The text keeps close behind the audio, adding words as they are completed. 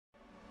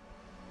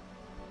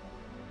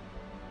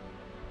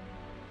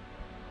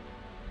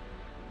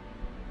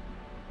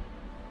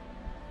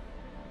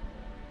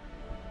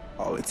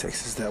All it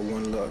takes is that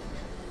one look,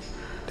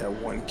 that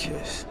one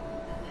kiss,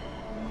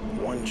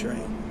 one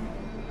drink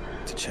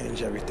to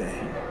change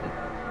everything.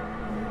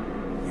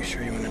 You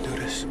sure you want to do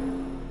this?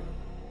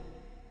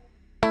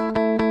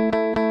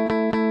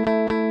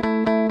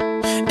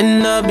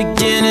 In the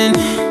beginning,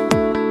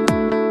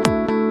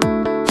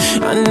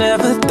 I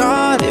never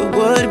thought it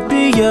would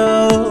be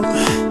you.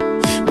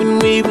 When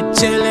we were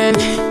chilling,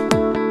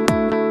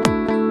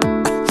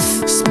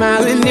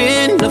 smiling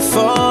in the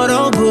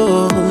photo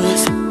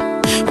booth,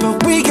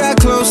 but we got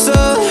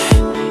closer.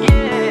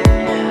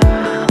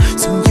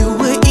 So you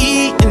were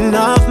eating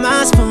off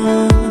my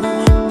spoon,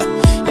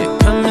 you're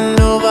coming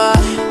over,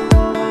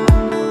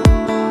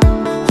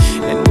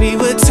 and we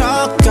would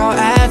talk all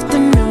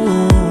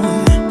afternoon.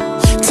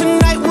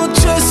 Tonight we'll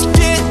just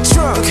get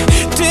drunk,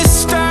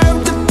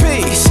 disturb the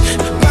peace,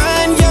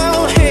 burn your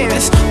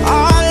hands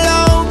all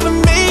over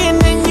me,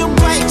 and then you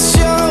bite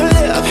your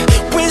lip,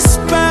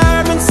 whisper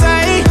and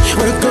say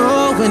we're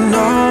going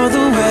all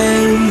the way.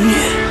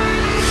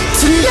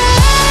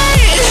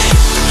 Tonight,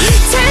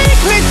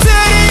 take me to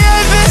the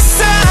other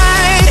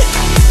side.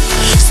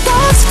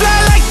 Sparks fly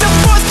like the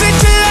 4th of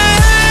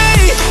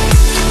July.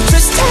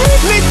 Just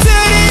take me to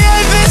the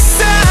other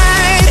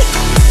side.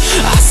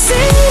 I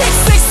see that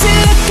sexy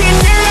look in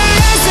your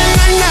eyes, and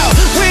I know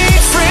we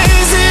ain't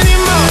friends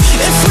anymore.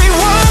 If we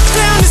walk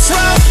down this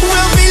road,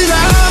 we'll be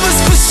lovers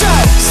for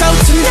sure. So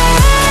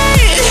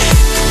tonight,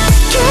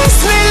 kiss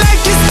me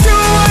like it's do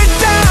or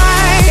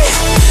die,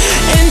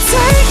 and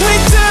take me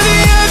to the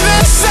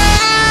other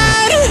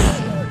side.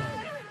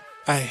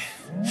 Ay,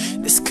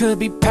 this could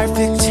be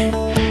perfect,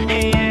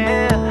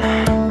 yeah,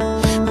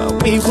 but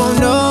we won't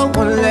know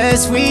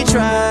unless we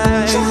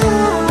try.